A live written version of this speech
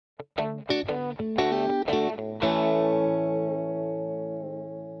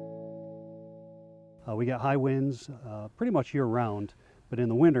we get high winds pretty much year round, but in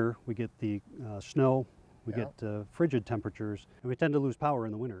the winter we get the snow, we get frigid temperatures, and we tend to lose power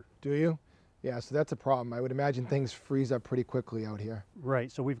in the winter. Do you? Yeah, so that's a problem. I would imagine things freeze up pretty quickly out here.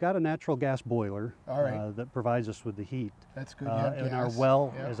 Right, so we've got a natural gas boiler that provides us with the heat. That's good. And gas. our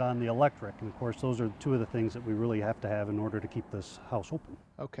well is on the electric, and of course those are two of the things that we really have to have in order to keep this house open.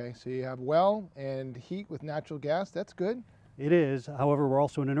 Okay, so you have well and heat with natural gas. That's good. It is, however, we're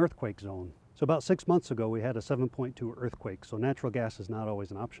also in an earthquake zone. So about 6 months ago we had a 7.2 earthquake, so natural gas is not always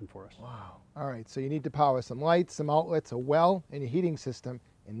an option for us. Wow. All right, so you need to power some lights, some outlets, a well, and your heating system,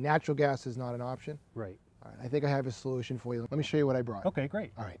 and natural gas is not an option? Right. All right, I think I have a solution for you. Let me show you what I brought. Okay,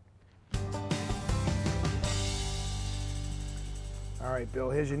 great. All right. All right,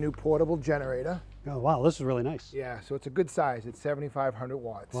 Bill, here's your new portable generator. Oh, wow, this is really nice. Yeah, so it's a good size. It's 7,500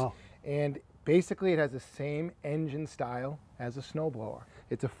 watts. Wow. And basically it has the same engine style as a snowblower.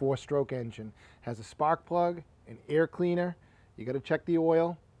 It's a 4-stroke engine. Has a spark plug, an air cleaner. You got to check the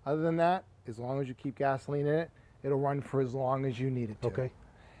oil. Other than that, as long as you keep gasoline in it, it'll run for as long as you need it to. Okay.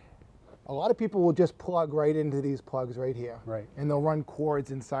 A lot of people will just plug right into these plugs right here. Right. And they'll run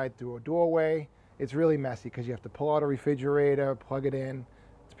cords inside through a doorway. It's really messy because you have to pull out a refrigerator, plug it in.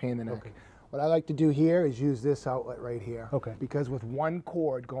 It's a pain in the neck. Okay. What I like to do here is use this outlet right here. Okay. Because with one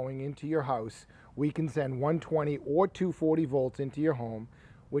cord going into your house, we can send 120 or 240 volts into your home,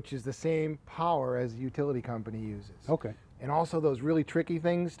 which is the same power as the utility company uses. Okay. And also those really tricky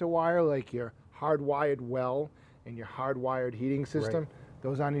things to wire, like your hardwired well and your hardwired heating system,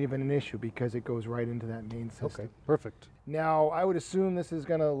 those aren't even an issue because it goes right into that main system. Okay, perfect. Now, I would assume this is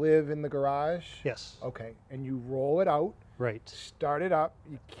going to live in the garage? Yes. Okay, and you roll it out. Right. Start it up.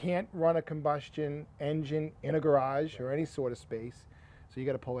 You can't run a combustion engine in a garage or any sort of space, so you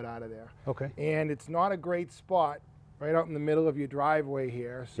got to pull it out of there. Okay. And it's not a great spot right out in the middle of your driveway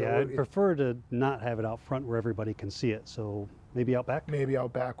here. So yeah, I'd prefer to not have it out front where everybody can see it, so maybe out back? Maybe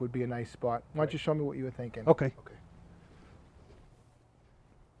out back would be a nice spot. Why don't you show me what you were thinking? Okay. Okay.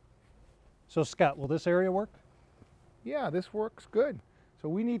 So Scott, will this area work? Yeah, this works good. So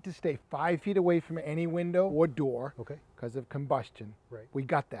we need to stay 5 feet away from any window or door because of combustion. Right. We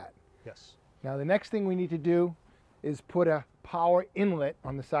got that. Yes. Now the next thing we need to do is put a power inlet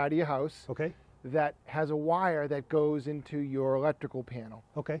on the side of your house that has a wire that goes into your electrical panel.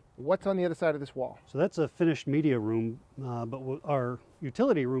 Okay. What's on the other side of this wall? So that's a finished media room, but our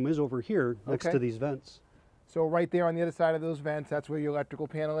utility room is over here next to these vents. So right there on the other side of those vents, that's where your electrical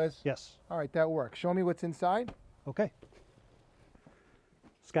panel is? Yes. All right, that works. Show me what's inside. Okay.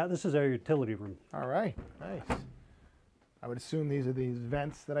 Scott, this is our utility room. All right, nice. I would assume these are these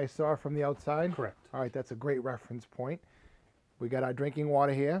vents that I saw from the outside? Correct. All right, that's a great reference point. We got our drinking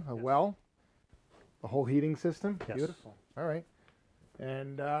water here, a well, the whole heating system. Yes. Beautiful. All right.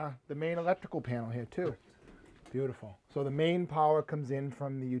 And the main electrical panel here too. Correct. Beautiful. So the main power comes in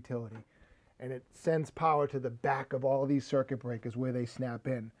from the utility, and it sends power to the back of all these circuit breakers where they snap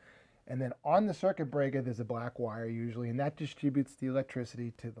in. And then on the circuit breaker, there's a black wire usually, and that distributes the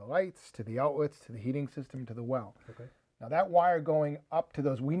electricity to the lights, to the outlets, to the heating system, to the well. Okay. Now that wire going up to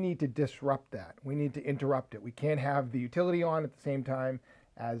those, we need to disrupt that. We need to interrupt it. We can't have the utility on at the same time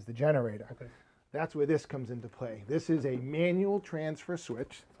as the generator. Okay. That's where this comes into play. This is a manual transfer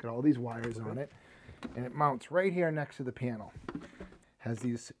switch. It's got all these wires on it, and it mounts right here next to the panel. Has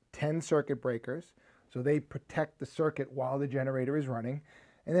these 10 circuit breakers, so they protect the circuit while the generator is running.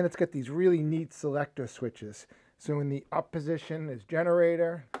 And then it's got these really neat selector switches. So in the up position is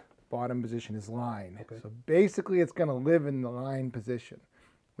generator, bottom position is line. Okay. So basically it's going to live in the line position.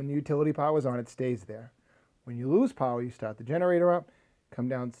 When the utility power is on, it stays there. When you lose power, you start the generator up, come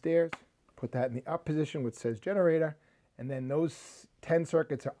downstairs, put that in the up position which says generator, and then those 10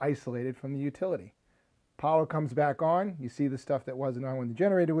 circuits are isolated from the utility. Power comes back on, you see the stuff that wasn't on when the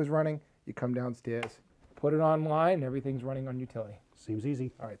generator was running, you come downstairs, put it online, and everything's running on utility. Seems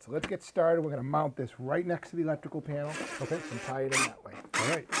easy. All right, so let's get started. We're going to mount this right next to the electrical panel. Okay. And tie it in that way. All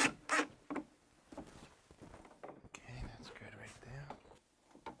right. Okay, that's good right there.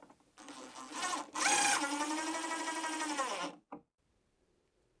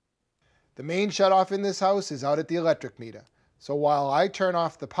 The main shutoff in this house is out at the electric meter. So while I turn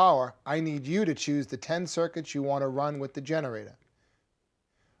off the power, I need you to choose the 10 circuits you want to run with the generator.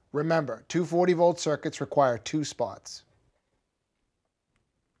 Remember, 240-volt circuits require 2 spots.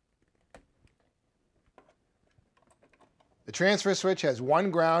 The transfer switch has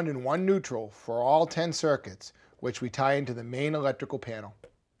 1 ground and 1 neutral for all 10 circuits, which we tie into the main electrical panel.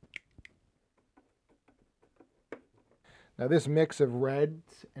 Now this mix of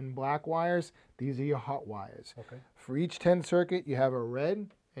reds and black wires, these are your hot wires. Okay. For each 10 circuit, you have a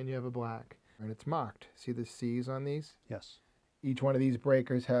red and you have a black. And it's marked. See the C's on these? Yes. Each one of these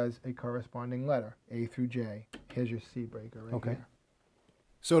breakers has a corresponding letter, A through J. Here's your C breaker right here.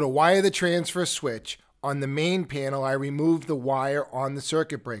 So to wire the transfer switch, on the main panel, I removed the wire on the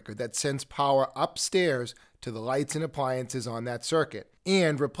circuit breaker that sends power upstairs to the lights and appliances on that circuit,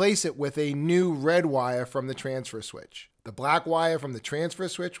 and replace it with a new red wire from the transfer switch. The black wire from the transfer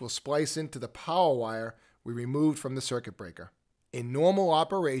switch will splice into the power wire we removed from the circuit breaker. In normal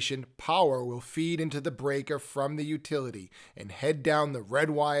operation, power will feed into the breaker from the utility and head down the red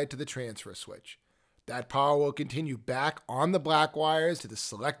wire to the transfer switch. That power will continue back on the black wires to the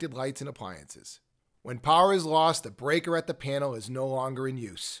selected lights and appliances. When power is lost, the breaker at the panel is no longer in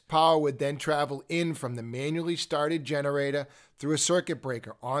use. Power would then travel in from the manually started generator through a circuit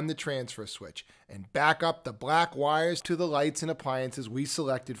breaker on the transfer switch and back up the black wires to the lights and appliances we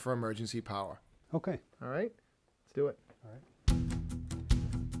selected for emergency power. Okay. All right, let's do it. All right.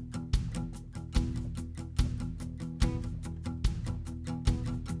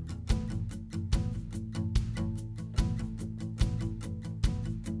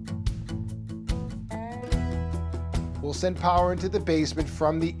 We'll send power into the basement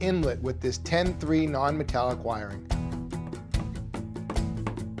from the inlet with this 10-3 non-metallic wiring.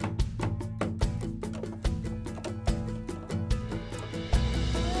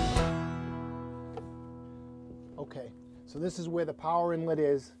 Okay, so this is where the power inlet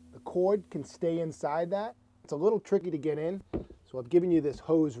is. The cord can stay inside that. It's a little tricky to get in, so I've given you this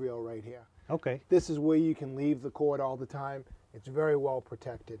hose reel right here. Okay. This is where you can leave the cord all the time. It's very well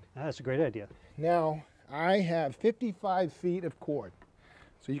protected. That's a great idea. Now, I have 55 feet of cord,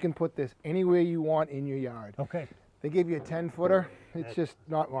 so you can put this anywhere you want in your yard. Okay. They give you a 10-footer. It's just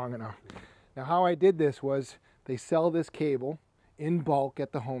not long enough. Now, how I did this was they sell this cable in bulk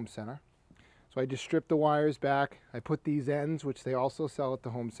at the home center. So I just stripped the wires back. I put these ends, which they also sell at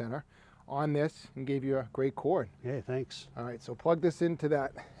the home center, on this and gave you a great cord. Hey, thanks. All right, so plug this into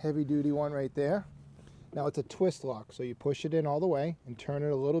that heavy-duty one right there. Now it's a twist lock, so you push it in all the way and turn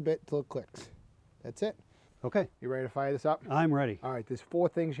it a little bit till it clicks. That's it. Okay. You ready to fire this up? I'm ready. All right, there's 4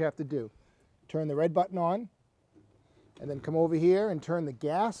 things you have to do. Turn the red button on, and then come over here and turn the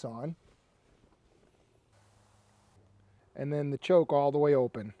gas on, and then the choke all the way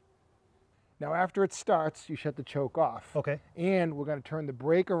open. Now after it starts, you shut the choke off. Okay. And we're going to turn the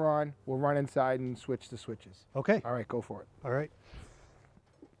breaker on. We'll run inside and switch the switches. Okay. All right, go for it. All right.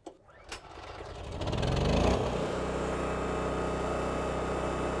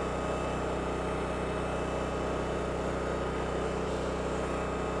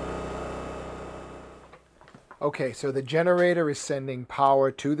 Okay, so the generator is sending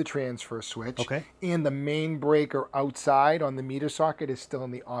power to the transfer switch. Okay. And the main breaker outside on the meter socket is still in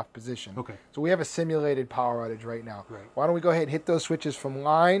the off position. Okay. So we have a simulated power outage right now. Right. Why don't we go ahead and hit those switches from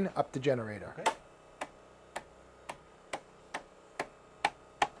line up to generator. Okay.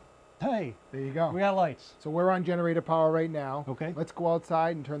 Hey, There you go. we got lights. So we're on generator power right now. Okay. Let's go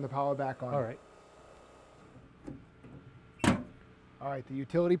outside and turn the power back on. All right. All right, the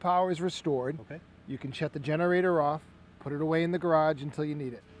utility power is restored. Okay. You can shut the generator off, put it away in the garage until you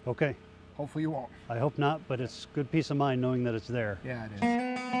need it. Okay. Hopefully you won't. I hope not, but it's good peace of mind knowing that it's there. Yeah,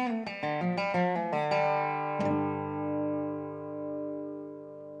 it is.